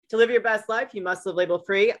To live your best life, you must live label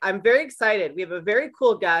free. I'm very excited. We have a very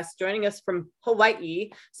cool guest joining us from Hawaii.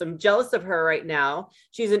 So I'm jealous of her right now.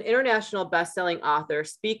 She's an international best-selling author,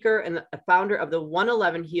 speaker, and the founder of the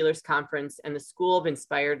 111 Healers Conference and the School of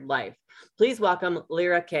Inspired Life. Please welcome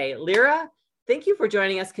Lyra Kay. Lyra, thank you for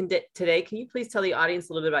joining us today. Can you please tell the audience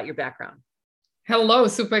a little bit about your background? Hello,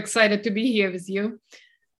 super excited to be here with you.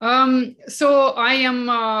 So I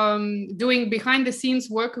am doing behind the scenes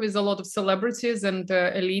work with a lot of celebrities and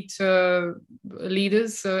elite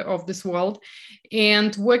leaders of this world,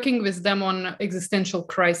 and working with them on existential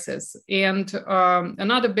crisis. And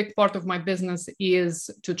another big part of my business is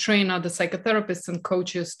to train other psychotherapists and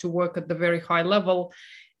coaches to work at the very high level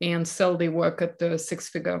and sell their work at the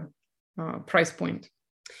six-figure price point.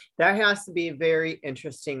 That has to be very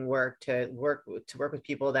interesting work to work with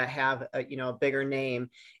people that have a bigger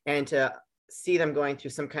name, and to see them going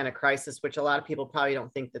through some kind of crisis, which a lot of people probably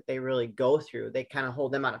don't think that they really go through. They kind of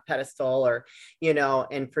hold them on a pedestal, or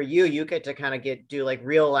and for you get to kind of do like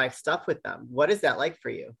real life stuff with them. What is that like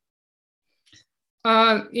for you?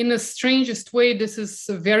 In the strangest way, this is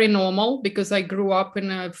very normal, because I grew up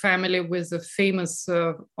in a family with a famous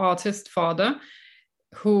artist father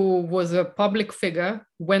who was a public figure,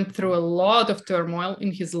 went through a lot of turmoil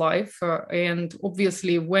in his life, and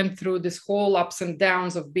obviously went through this whole ups and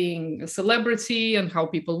downs of being a celebrity and how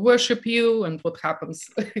people worship you and what happens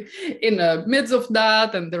in the midst of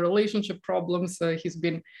that, and the relationship problems.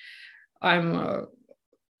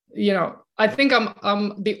 I think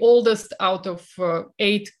I'm the oldest out of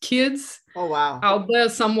 8 kids. Oh, wow. Out there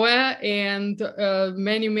somewhere, and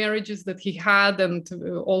many marriages that he had, and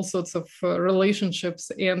all sorts of relationships,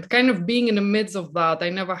 and kind of being in the midst of that, I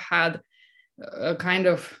never had a kind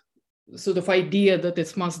of sort of idea that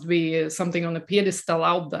this must be something on a pedestal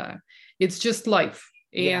out there. It's just life.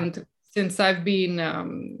 Yeah. And since I've been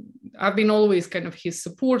always kind of his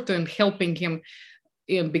supporter and helping him,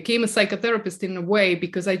 and became a psychotherapist in a way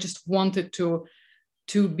because I just wanted to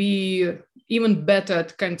be even better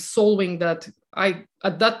at kind of solving that.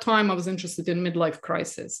 At that time I was interested in midlife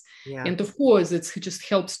crisis. Yeah. And of course it just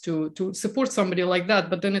helps to support somebody like that,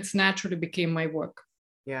 but then it's naturally became my work.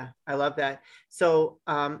 Yeah, I love that. So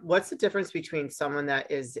what's the difference between someone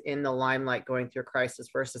that is in the limelight going through a crisis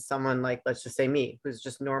versus someone like, let's just say me, who's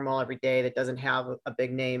just normal every day, that doesn't have a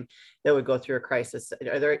big name, that would go through a crisis?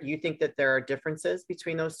 You think that there are differences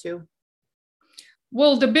between those two?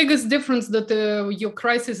 Well, the biggest difference that your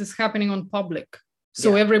crisis is happening on public.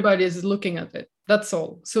 So yeah. Everybody is looking at it. That's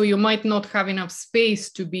all. So you might not have enough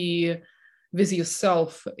space to be with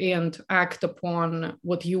yourself and act upon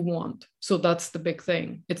what you want. So that's the big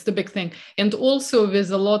thing. It's the big thing. And also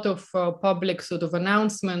with a lot of public sort of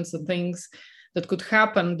announcements and things that could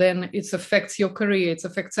happen, then it affects your career, it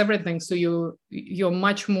affects everything. So you're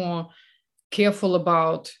much more careful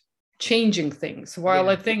about changing things. While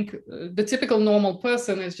I think the typical normal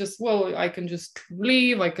person is just, well, I can just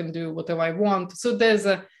leave, I can do whatever I want. So there's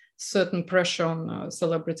a certain pressure on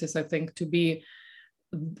celebrities, I think, to be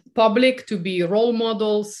public, to be role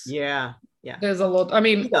models. Yeah. There's a lot. I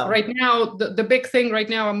mean, right now, the big thing right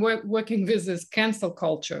now I'm working with is cancel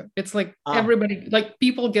culture. It's like everybody, like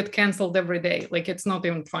people get canceled every day. Like it's not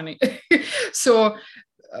even funny. So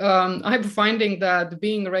I'm finding that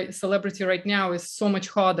being a celebrity right now is so much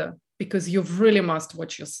harder, because you really must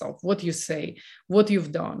watch yourself, what you say, what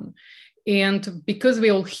you've done. And because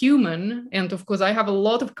we're all human, and of course I have a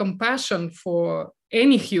lot of compassion for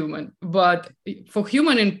any human, but for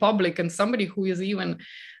human in public and somebody who is even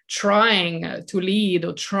trying to lead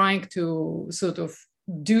or trying to sort of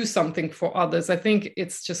do something for others, I think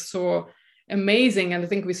it's just so amazing, and I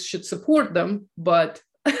think we should support them, but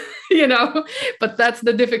but that's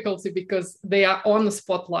the difficulty, because they are on the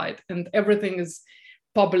spotlight and everything is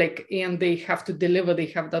public, and they have to deliver, they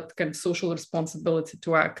have that kind of social responsibility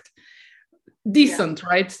to act decent,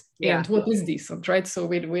 right? Yeah. And what is decent, right? So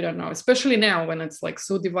we don't know, especially now when it's like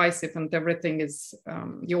so divisive and everything is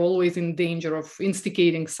you're always in danger of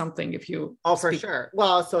instigating something if you for sure.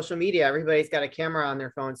 Well, social media, everybody's got a camera on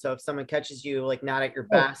their phone, so if someone catches you like not at your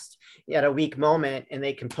best at a weak moment, and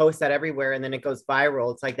they can post that everywhere, and then it goes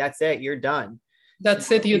viral, it's like, that's it, you're done.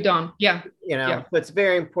 That's it, you're done. Yeah. So it's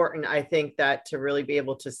very important, I think, that to really be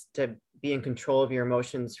able to be in control of your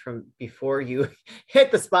emotions from before you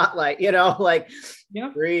hit the spotlight, breathe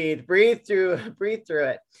through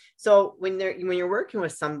it. So when you're working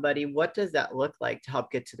with somebody, what does that look like to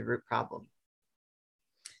help get to the root problem?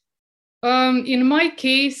 In my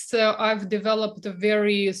case, I've developed a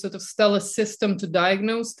very sort of stellar system to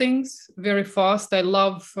diagnose things very fast. I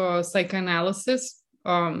love psychoanalysis.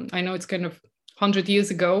 I know it's kind of 100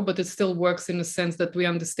 years ago, but it still works in a sense that we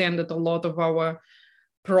understand that a lot of our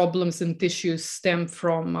problems and issues stem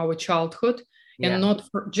from our childhood. And not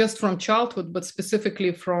just from childhood, but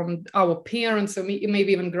specifically from our parents, or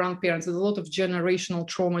maybe even grandparents. There's a lot of generational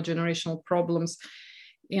trauma, generational problems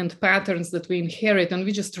and patterns that we inherit, and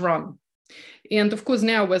we just run. And of course,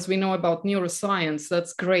 now, as we know about neuroscience,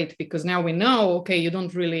 that's great, because now we know, okay, you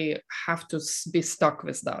don't really have to be stuck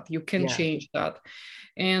with that. You can change that.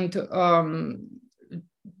 And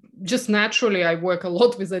just naturally, I work a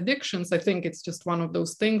lot with addictions. I think it's just one of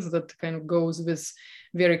those things that kind of goes with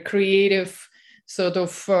very creative, sort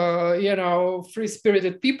of,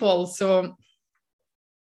 free-spirited people. So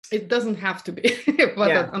it doesn't have to be,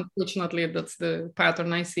 but unfortunately, that's the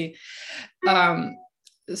pattern I see.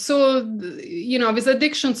 So, with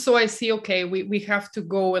addiction, so I see, okay, we have to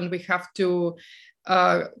go and we have to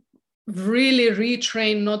really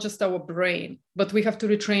retrain not just our brain, but we have to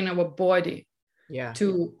retrain our body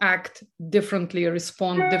to act differently,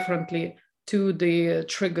 respond differently to the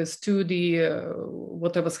triggers, to the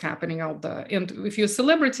whatever's happening out there. And if you're a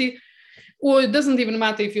celebrity, or it doesn't even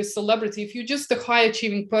matter if you're a celebrity, if you're just a high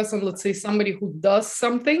achieving person, let's say somebody who does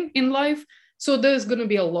something in life, so there's going to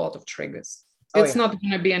be a lot of triggers. It's not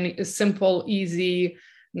going to be a simple, easy,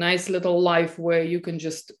 nice little life where you can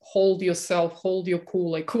just hold yourself, hold your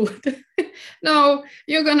cool, like cool. No,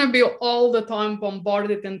 you're going to be all the time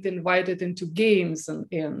bombarded and invited into games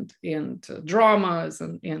and dramas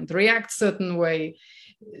and react certain way.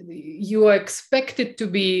 You are expected to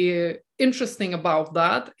be interesting about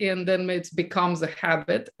that, and then it becomes a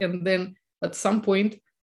habit. And then at some point,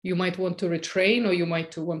 you might want to retrain, or you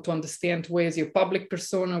might want to understand where's your public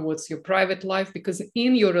persona, what's your private life, because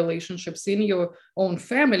in your relationships, in your own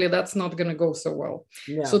family, that's not going to go so well.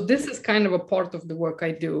 So this is kind of a part of the work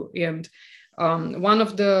I do. And one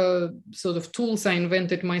of the sort of tools I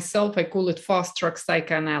invented myself, I call it fast track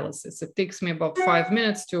psychoanalysis. It takes me about 5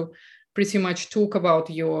 minutes to pretty much talk about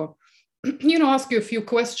your, ask you a few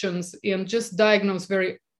questions and just diagnose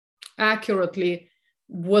very accurately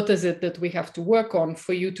what is it that we have to work on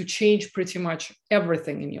for you to change pretty much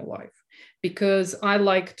everything in your life. Because I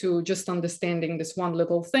like to just understanding this one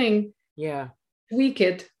little thing, tweak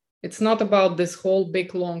it. It's not about this whole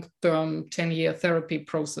big long-term 10-year therapy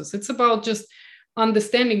process. It's about just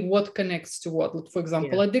understanding what connects to what. For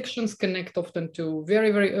example, addictions connect often to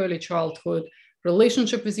very, very early childhood,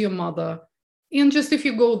 relationship with your mother. And just if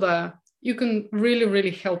you go there, you can really,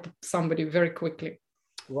 really help somebody very quickly.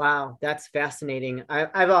 Wow, that's fascinating.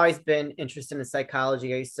 I've always been interested in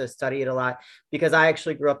psychology. I used to study it a lot because I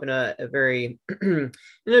actually grew up in a very in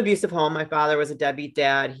an abusive home. My father was a deadbeat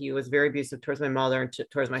dad. He was very abusive towards my mother and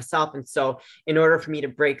towards myself. And so in order for me to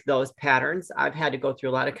break those patterns, I've had to go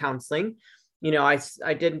through a lot of counseling.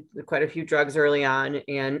 I did quite a few drugs early on,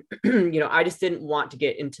 and, I just didn't want to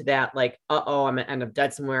get into that, like, I'm going to end up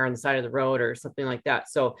dead somewhere on the side of the road or something like that.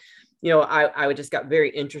 So, I just got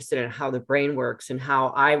very interested in how the brain works and how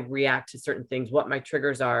I react to certain things, what my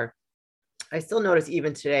triggers are. I still notice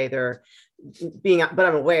even today but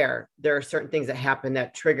I'm aware there are certain things that happen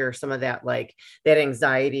that trigger some of that, like that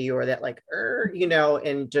anxiety or that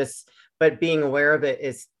but being aware of it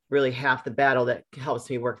is really half the battle that helps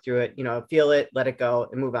me work through it, feel it, let it go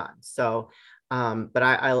and move on. So, but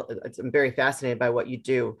I'm very fascinated by what you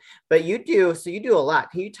do, you do a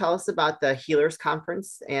lot. Can you tell us about the Healers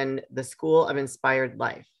Conference and the School of Inspired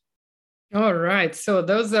Life? All right. So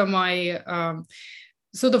those are my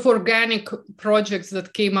sort of organic projects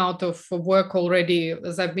that came out of work already,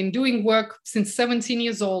 as I've been doing work since 17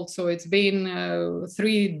 years old. So it's been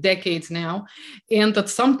 3 decades now. And at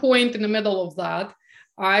some point in the middle of that,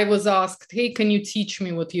 I was asked, hey, can you teach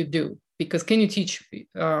me what you do? Because can you teach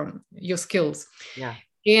your skills? Yeah.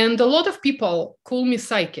 And a lot of people call me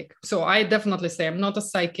psychic. So I definitely say I'm not a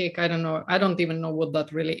psychic. I don't know. I don't even know what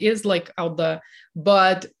that really is like out there.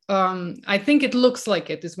 But I think it looks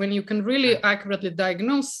like it is when you can really accurately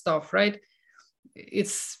diagnose stuff, right?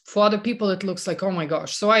 It's for other people, it looks like, oh my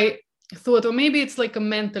gosh. So I thought, or maybe it's like a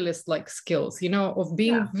mentalist like skills, of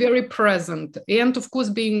being very present. And of course,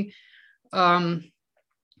 being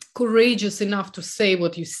courageous enough to say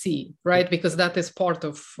what you see, right? Because that is part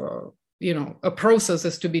of, a process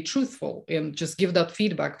is to be truthful and just give that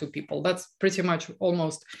feedback to people. That's pretty much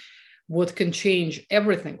almost what can change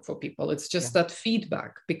everything for people. It's just that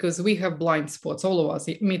feedback, because we have blind spots, all of us,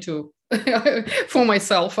 me too. For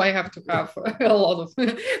myself, I have to have a lot of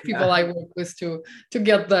people I work with to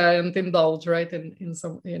get there and indulge, right,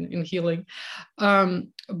 in healing.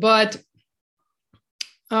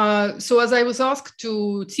 So as I was asked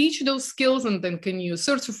to teach those skills, and then can you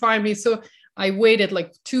certify me? So I waited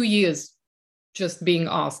like 2 years just being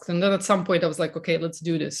asked. And then at some point I was like, okay, let's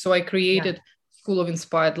do this. So I created School of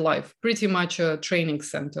Inspired Life, pretty much a training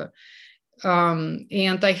center.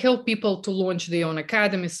 And I help people to launch their own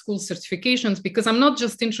academies, school certifications, because I'm not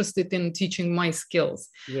just interested in teaching my skills.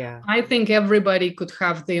 Yeah. I think everybody could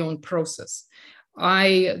have their own process.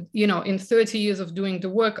 In 30 years of doing the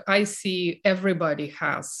work, I see everybody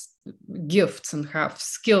has gifts and have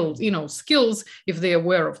skills if they're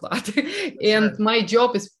aware of that. And my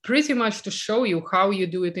job is pretty much to show you how you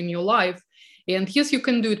do it in your life. And yes, you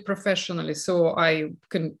can do it professionally. So I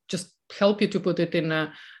can just help you to put it in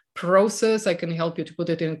a process. I can help you to put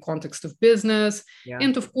it in context of business,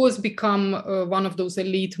 and of course become one of those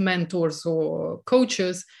elite mentors or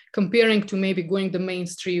coaches, comparing to maybe going the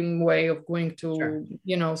mainstream way of going to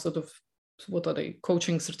sort of, what are they,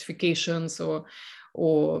 coaching certifications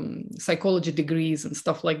or psychology degrees and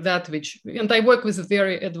stuff like that, and I work with a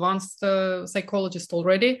very advanced psychologist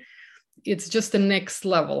already. It's just the next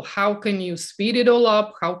level. How can you speed it all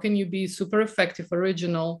up? How can you be super effective,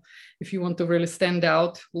 original? If you want to really stand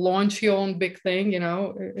out, launch your own big thing,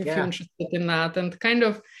 if you're interested in that. And kind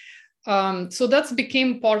of, so that's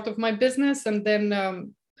became part of my business. And then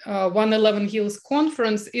 111 Heals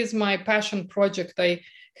Conference is my passion project. I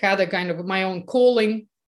had a kind of my own calling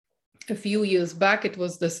a few years back. It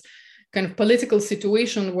was this kind of political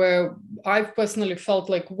situation where I've personally felt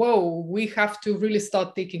like, whoa, we have to really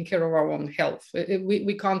start taking care of our own health.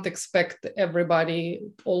 We can't expect everybody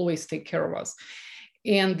always take care of us.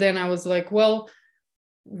 And then I was like, well,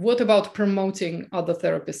 what about promoting other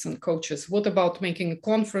therapists and coaches? What about making a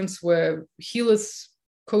conference where healers,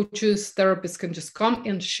 coaches, therapists can just come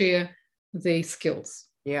and share their skills?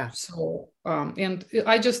 Yeah. So, and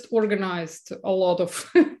I just organized a lot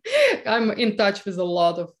of, I'm in touch with a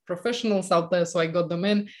lot of professionals out there. So I got them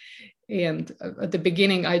in. And at the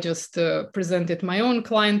beginning, I just presented my own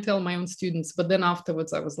clientele, my own students. But then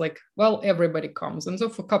afterwards, I was like, well, everybody comes. And so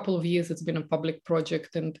for a couple of years, it's been a public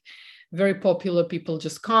project and very popular. People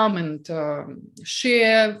just come and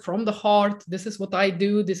share from the heart. This is what I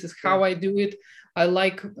do. This is how I do it. I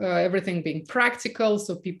like everything being practical.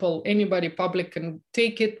 So anybody public can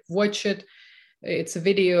take it, watch it. It's a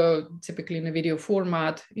video, typically in a video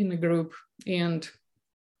format in a group. And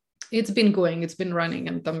it's been running,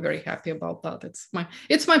 and I'm very happy about that.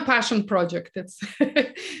 It's my passion project. It's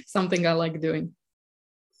something I like doing.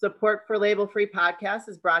 Support for Label Free Podcast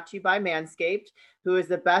is brought to you by Manscaped, who is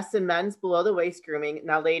the best in men's below the waist grooming.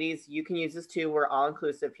 Now, ladies, you can use this too. We're all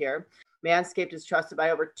inclusive here. Manscaped is trusted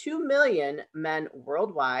by over 2 million men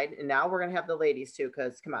worldwide. And now we're going to have the ladies too,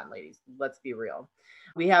 because come on, ladies, let's be real.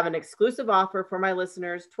 We have an exclusive offer for my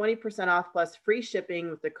listeners, 20% off plus free shipping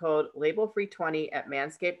with the code LabelFree20 at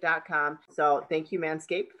manscaped.com. So thank you,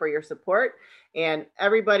 Manscaped, for your support. And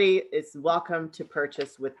everybody is welcome to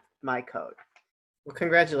purchase with my code. Well,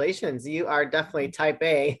 congratulations. You are definitely type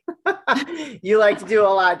A. You like to do a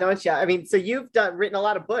lot, don't you? I mean, so you've written a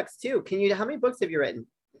lot of books too. How many books have you written?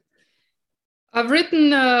 I've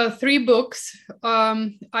written 3 books.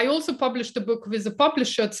 I also published a book with a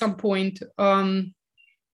publisher at some point.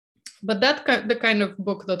 But the kind of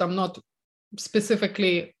book that I'm not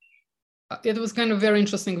specifically, it was kind of very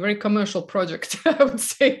interesting, very commercial project, I would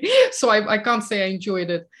say. So I can't say I enjoyed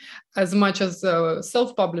it as much as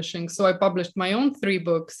self-publishing. So I published my own 3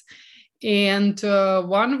 books. And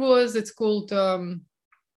one it's called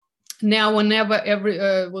Now or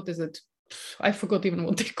Never, what is it? I forgot even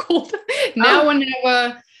what they called. Now or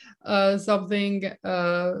Never something.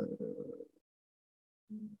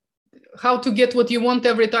 How to get what you want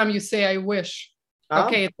every time you say I wish.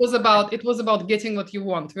 Okay, it was about getting what you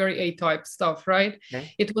want, very A-type stuff, right?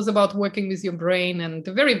 Okay. It was about working with your brain and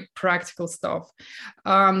very practical stuff.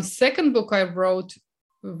 Second book I wrote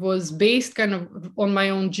was based kind of on my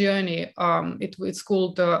own journey. It's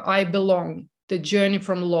called I Belong, The Journey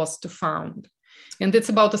from Lost to Found. And it's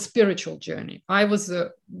about a spiritual journey. I was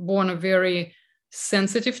born a very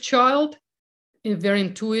sensitive child, very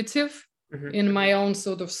intuitive. Mm-hmm. In my own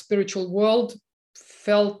sort of spiritual world,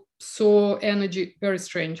 felt so energy, very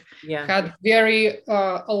strange. Yeah. Had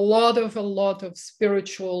a lot of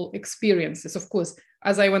spiritual experiences. Of course,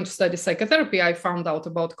 as I went to study psychotherapy, I found out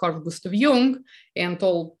about Carl Gustav Jung and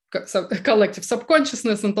all collective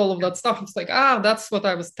subconsciousness and all of that stuff. It's like, that's what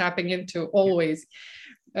I was tapping into always.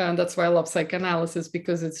 And that's why I love psychoanalysis,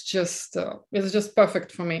 because it's just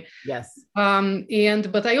perfect for me. Yes.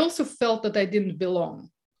 But I also felt that I didn't belong.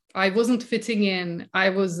 I wasn't fitting in. I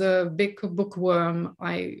was a big bookworm.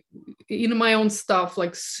 In my own stuff,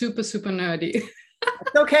 like super, super nerdy.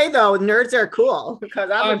 It's okay though. Nerds are cool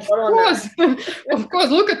because I'm a total nerd. Of course,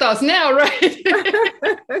 look at us now, right?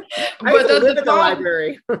 I used to live in the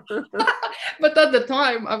library. But at the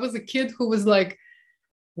time, I was a kid who was like,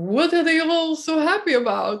 what are they all so happy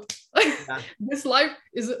about? Yeah. This life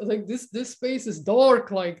is like this space is dark,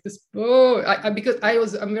 like this. Oh, because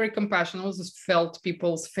I'm very compassionate. I also felt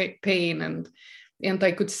people's pain, and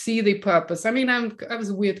I could see the purpose. I mean, I was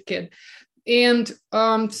a weird kid, and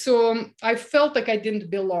so I felt like I didn't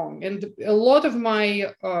belong, and a lot of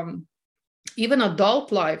my even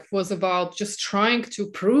adult life was about just trying to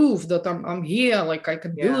prove that I'm here, like I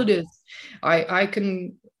can do this, I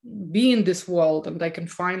can be in this world, and I can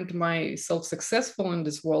find myself successful in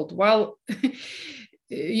this world. Well,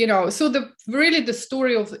 so the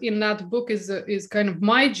story of in that book is kind of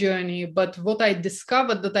my journey, but what I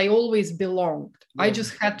discovered that I always belonged. I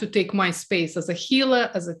just had to take my space as a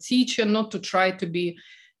healer, as a teacher, not to try to be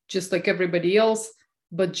just like everybody else,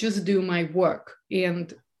 but just do my work.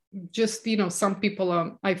 And just, some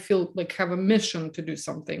people I feel like have a mission to do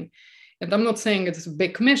something. And I'm not saying it's a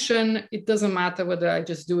big mission. It doesn't matter whether I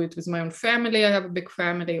just do it with my own family, I have a big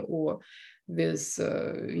family, or with,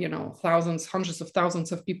 thousands, hundreds of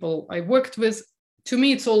thousands of people I worked with. To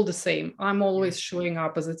me, it's all the same. I'm always showing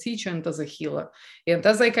up as a teacher and as a healer. And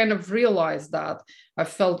as I kind of realized that, I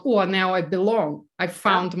felt, oh, now I belong. I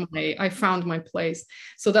found my place.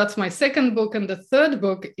 So that's my second book. And the third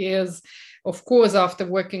book is, of course, after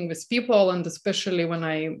working with people, and especially when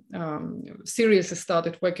I seriously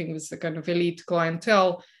started working with the kind of elite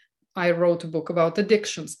clientele, I wrote a book about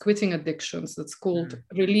addictions, quitting addictions. That's called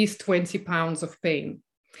Release 20 Pounds of Pain.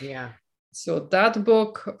 Yeah. So that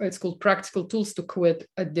book, it's called Practical Tools to Quit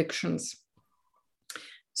Addictions.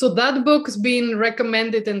 So that book has been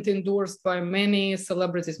recommended and endorsed by many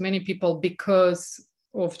celebrities, many people, because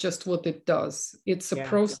of just what it does. It's a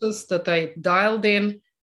process that I dialed in.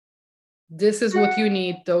 This is what you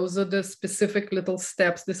need. Those are the specific little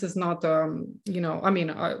steps. This is not,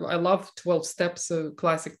 I love 12 steps,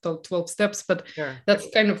 classic 12 steps, but that's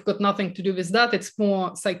kind of got nothing to do with that. It's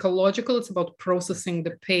more psychological. It's about processing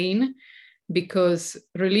the pain, because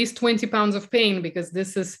release 20 pounds of pain, because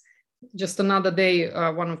this is just another day.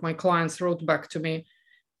 One of my clients wrote back to me,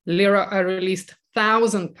 Lira, I released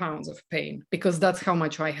 1,000 pounds of pain because that's how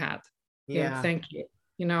much I had. Yeah, thank you.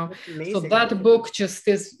 So that book just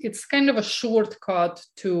it's kind of a shortcut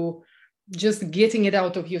to just getting it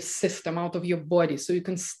out of your system, out of your body, so you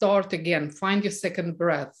can start again, find your second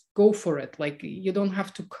breath, go for it. Like, you don't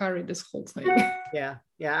have to carry this whole thing. Yeah.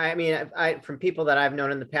 I mean, from people that I've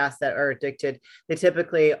known in the past that are addicted, they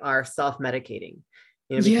typically are self-medicating,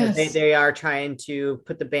 because they are trying to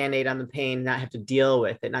put the Band-Aid on the pain, not have to deal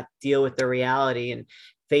with it, not deal with the reality and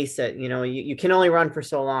face it. You can only run for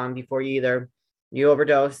so long before you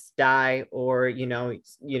overdose, die, or, you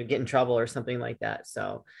get in trouble or something like that.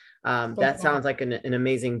 So that sounds like an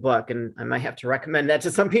amazing book. And I might have to recommend that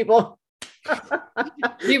to some people.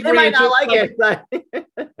 They might not like it, but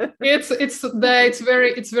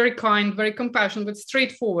it's very kind, very compassionate, but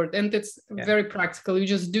straightforward. And it's very practical. You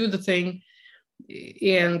just do the thing.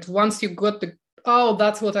 And once you got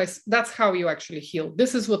that's how you actually heal.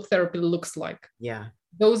 This is what therapy looks like. Yeah.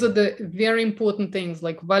 Those are the very important things,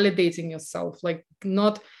 like validating yourself, like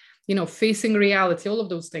not, facing reality, all of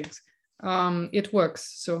those things. It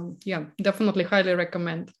works. So yeah, definitely highly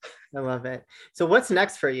recommend. I love it. So what's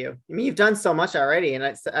next for you? I mean, you've done so much already, and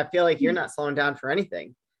I feel like you're not slowing down for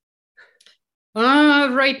anything.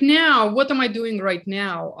 Right now, what am I doing right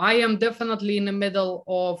now? I am definitely in the middle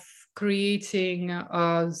of creating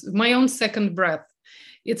my own second breath.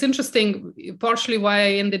 It's interesting, partially why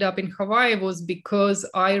I ended up in Hawaii was because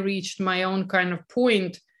I reached my own kind of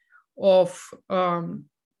point of,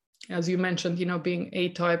 as you mentioned, being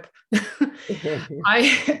A-type.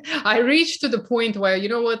 I reached to the point where,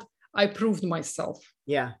 I proved myself.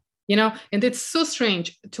 Yeah. And it's so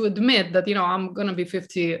strange to admit that, I'm going to be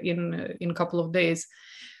 50 in a couple of days,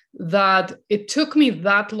 that it took me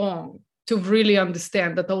that long to really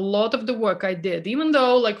understand that a lot of the work I did, even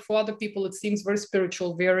though like for other people, it seems very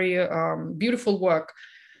spiritual, very beautiful work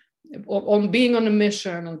on being on a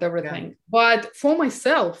mission and everything. Yeah. But for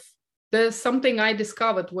myself, there's something I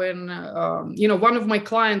discovered when, one of my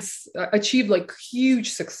clients achieved like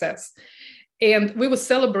huge success, and we were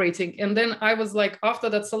celebrating. And then I was like, after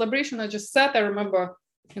that celebration, I just sat, I remember,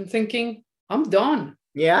 and thinking, I'm done.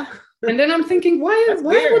 Yeah. And then I'm thinking, why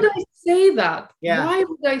would I say that? Yeah. Why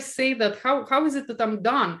would I say that? How is it that I'm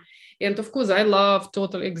done? And of course, I love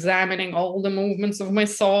totally examining all the movements of my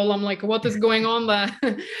soul. I'm like, what is going on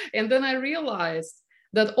there? And then I realized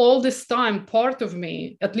that all this time, part of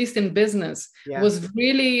me, at least in business, was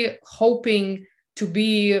really hoping to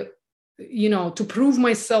be, to prove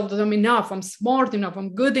myself that I'm enough, I'm smart enough,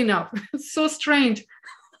 I'm good enough. It's so strange.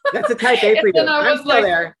 That's a type A for you. I'm still like,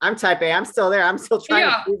 there. I'm type A. I'm still there. I'm still trying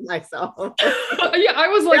to prove myself. Yeah, I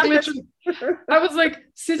was like literally, I was like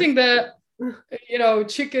sitting there,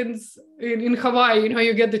 chickens in Hawaii,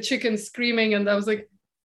 you get the chickens screaming, and I was like,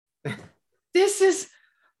 this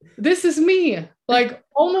is me, like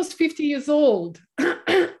almost 50 years old,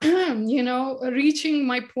 reaching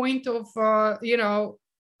my point of,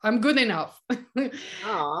 I'm good enough.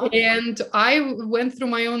 And I went through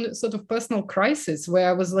my own sort of personal crisis where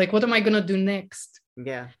I was like, what am I going to do next?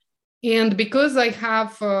 Yeah. And because I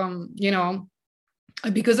have,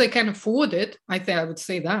 because I can afford it, I think I would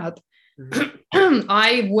say that,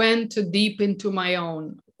 I went deep into my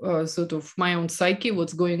own sort of my own psyche,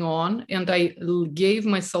 what's going on. And I gave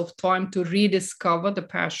myself time to rediscover the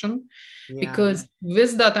passion, because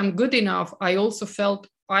with that, I'm good enough. I also felt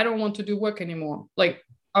I don't want to do work anymore. Like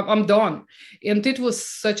I'm done. And it was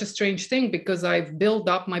such a strange thing, because I've built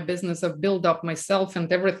up my business, I've built up myself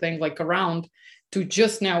and everything like around to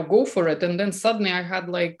just now go for it. And then suddenly I had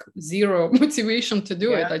like zero motivation to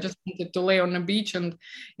do it. I just wanted to lay on the beach and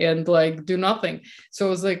like do nothing. So I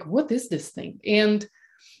was like, what is this thing? And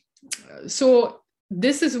so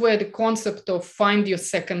this is where the concept of find your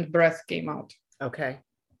second breath came out. Okay.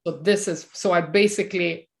 So I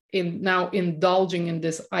basically now indulging in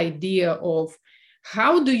this idea of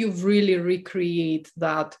how do you really recreate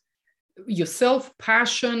that yourself,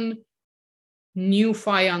 passion, new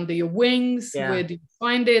fire under your wings? Where do you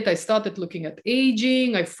find it? I started looking at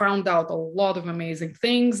aging. I found out a lot of amazing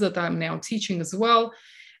things that I'm now teaching as well.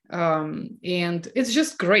 And it's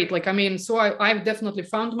just great. Like, I mean, so I've definitely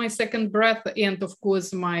found my second breath. And of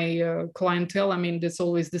course, my clientele, I mean, it's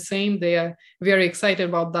always the same. They are very excited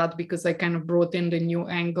about that, because I kind of brought in the new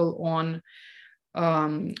angle on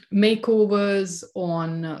makeovers,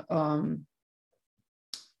 on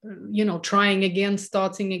trying again,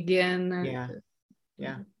 starting again.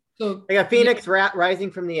 So like a phoenix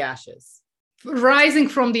rising from the ashes. Rising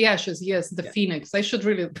from the ashes, yes, the phoenix. I should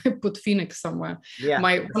really put phoenix somewhere.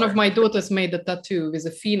 One of my daughters made a tattoo with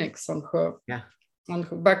a phoenix on her. On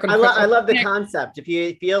her back. I love the concept. If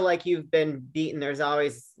you feel like you've been beaten, there's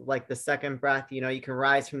always like the second breath. You can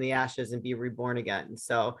rise from the ashes and be reborn again.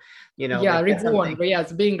 So, reborn.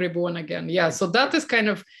 Yes, being reborn again. Yeah. So that is kind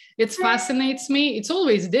of, it fascinates me. It's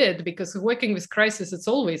always did, because working with crisis, it's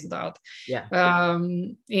always that.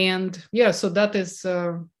 So that is.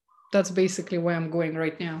 That's basically where I'm going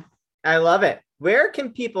right now. I love it. Where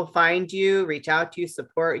can people find you, reach out to you,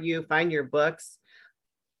 support you, find your books,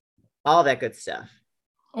 all that good stuff?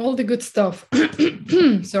 All the good stuff.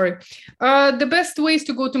 Sorry. The best way is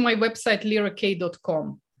to go to my website,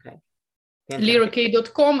 lyrak.com. Okay.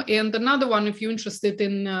 lyrak.com. And another one, if you're interested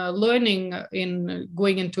in learning, in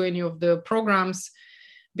going into any of the programs,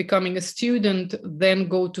 becoming a student, then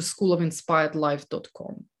go to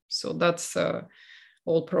schoolofinspiredlife.com. So that's...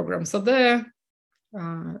 all programs are there,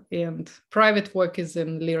 and private work is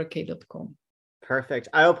in lyrak.com. Perfect.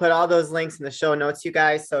 I will put all those links in the show notes, you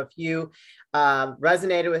guys. So if you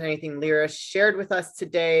resonated with anything Lyra shared with us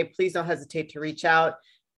today, please don't hesitate to reach out.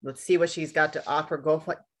 Let's see what she's got to offer. Go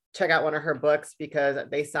check out one of her books, because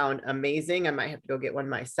they sound amazing. I might have to go get one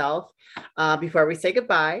myself. Before we say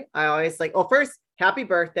goodbye, I always first, happy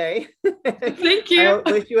birthday. Thank you.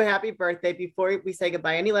 I wish you a happy birthday. Before we say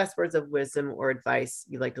goodbye, any last words of wisdom or advice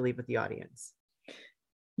you'd like to leave with the audience?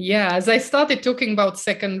 Yeah, as I started talking about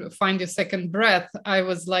find your second breath, I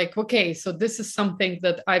was like, okay, so this is something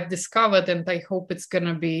that I've discovered, and I hope it's going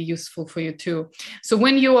to be useful for you too. So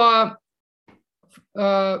when you are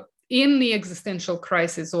in the existential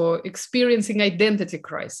crisis, or experiencing identity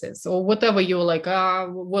crisis, or whatever, you're like,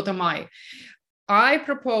 what am I? I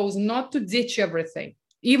propose not to ditch everything,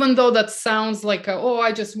 even though that sounds like,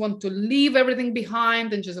 I just want to leave everything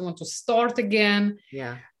behind and just want to start again.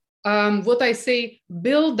 What I say,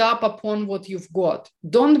 build up upon what you've got.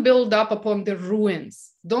 Don't build up upon the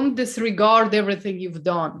ruins. Don't disregard everything you've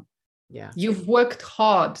done. You've worked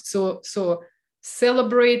hard. So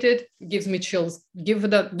celebrate it. Gives me chills.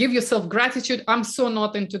 Give yourself gratitude. I'm so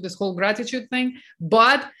not into this whole gratitude thing,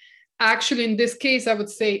 but actually, in this case, I would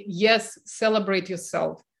say, yes, celebrate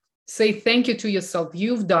yourself. Say thank you to yourself.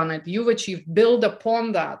 You've done it. You've achieved. Build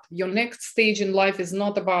upon that. Your next stage in life is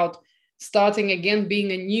not about starting again, being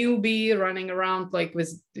a newbie, running around like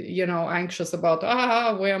with, anxious about,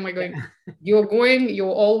 where am I going? You've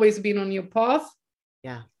always been on your path.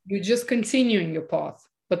 You're just continuing your path,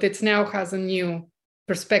 but it now has a new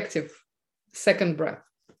perspective, second breath.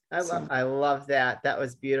 I love that. That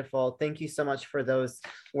was beautiful. Thank you so much for those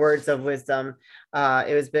words of wisdom.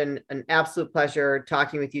 It has been an absolute pleasure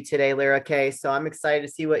talking with you today, Lyra Kay. So I'm excited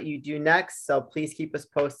to see what you do next. So please keep us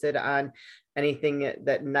posted on anything,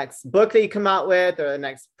 that next book that you come out with, or the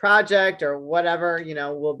next project, or whatever.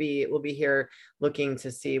 We'll be here looking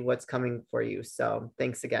to see what's coming for you. So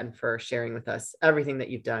thanks again for sharing with us everything that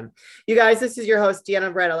you've done. You guys, this is your host,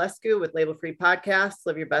 Deanna Bradalescu with Label Free Podcast.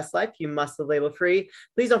 Live your best life. You must live label free.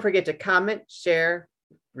 Please don't forget to comment, share,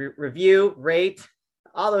 review, rate,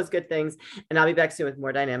 all those good things. And I'll be back soon with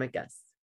more dynamic guests.